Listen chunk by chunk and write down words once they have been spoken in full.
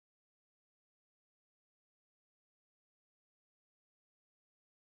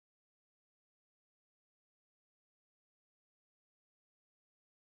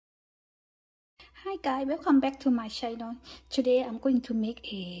Hi guys, welcome back to my channel. Today I'm going to make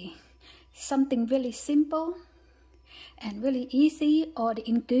something really simple and really easy. All the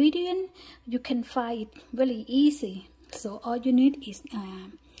ingredients you can find it really easy. So all you need is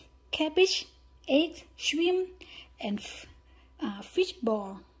cabbage, egg, shrimp, and fish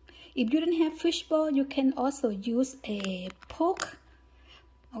ball. If you don't have fish ball, you can also use a pork.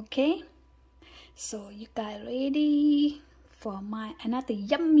 Okay, so you guys ready for my another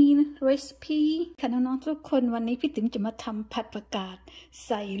yummy recipe ค่ะน้องๆทุกคนวันนี้พี่ติ๋มจะมาทำผัดผักกาดใ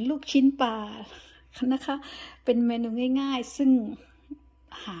ส่ลูกชิ้นปลานะคะเป็นเมนูง่ายๆซึ่ง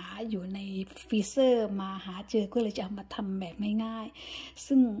หาอยู่ในฟรีเซอร์มาหาเจอก็เลยจะเอามาทำแบบง่ายๆ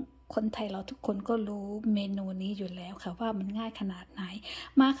ซึ่งคนไทยเราทุกคนก็รู้เมนูนี้อยู่แล้วค่ะว่ามันง่ายขนาดไหน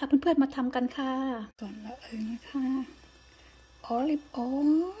มาค่ะเพื่อนๆมาทำกันค่ะก่อนละนะคะออลิฟออย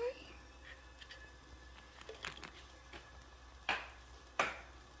ล์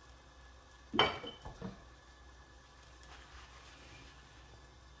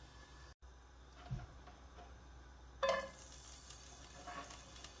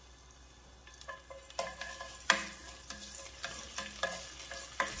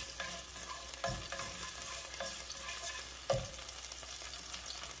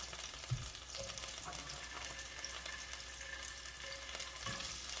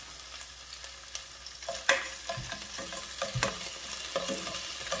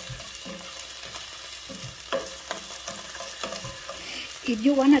If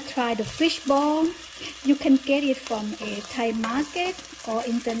you want to try the fish ball, you can get it from a Thai market or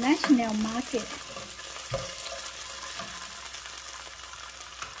international market.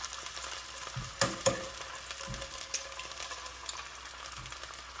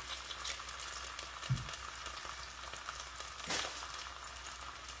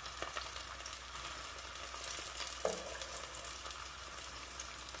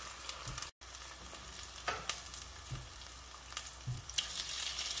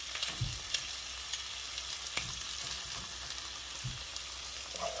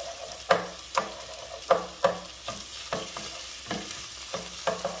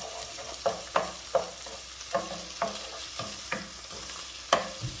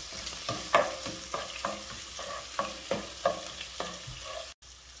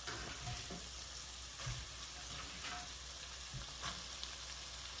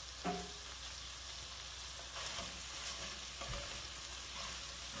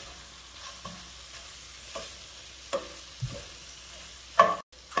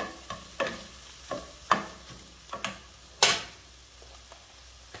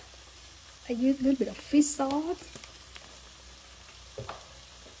 I use a little bit of fish sauce.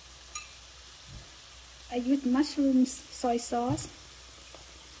 I use mushroom soy sauce.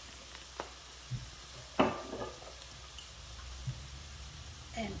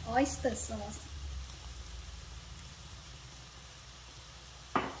 And oyster sauce.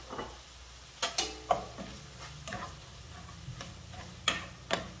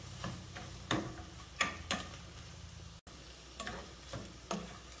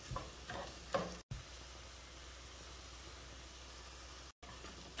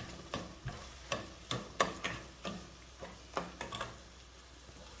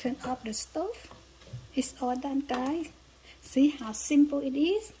 Turn off the stove. It's all done, guys. See how simple it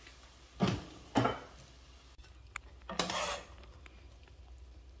is.